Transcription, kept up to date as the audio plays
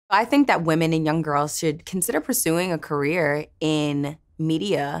I think that women and young girls should consider pursuing a career in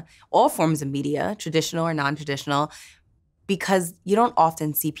media, all forms of media, traditional or non-traditional, because you don't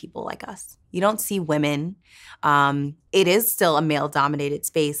often see people like us. You don't see women. It is still a male-dominated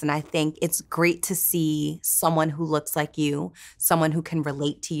space, and I think it's great to see someone who looks like you, someone who can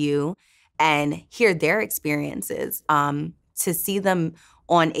relate to you, and hear their experiences. To see them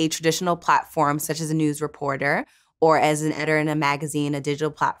on a traditional platform, such as a news reporter, or as an editor in a magazine, a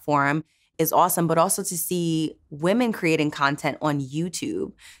digital platform, is awesome, but also to see women creating content on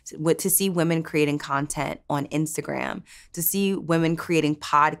YouTube, to see women creating content on Instagram, to see women creating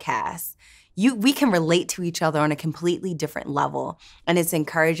podcasts. We can relate to each other on a completely different level, and it's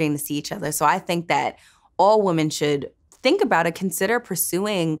encouraging to see each other. So I think that all women should think about it, consider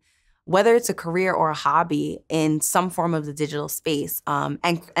pursuing, whether it's a career or a hobby, in some form of the digital space,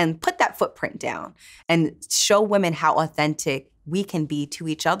 and put that footprint down and show women how authentic we can be to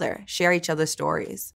each other, share each other's stories.